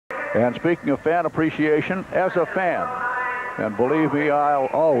And speaking of fan appreciation, as a fan, and believe me, I'll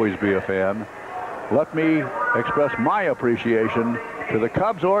always be a fan, let me express my appreciation to the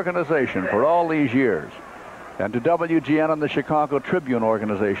Cubs organization for all these years, and to WGN and the Chicago Tribune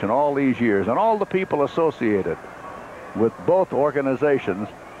organization all these years, and all the people associated with both organizations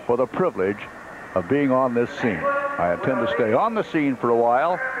for the privilege of being on this scene. I intend to stay on the scene for a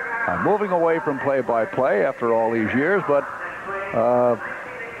while. I'm moving away from play-by-play after all these years, but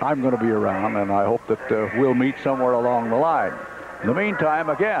I'm going to be around, and I hope that we'll meet somewhere along the line. In the meantime,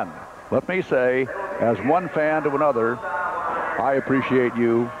 again, let me say, as one fan to another, I appreciate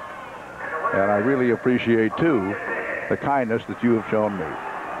you, and I really appreciate, too, the kindness that you have shown me.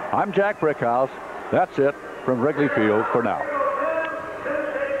 I'm Jack Brickhouse. That's it from Wrigley Field for now.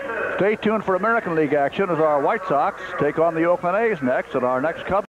 Stay tuned for American League action as our White Sox take on the Oakland A's next, and our next Cubs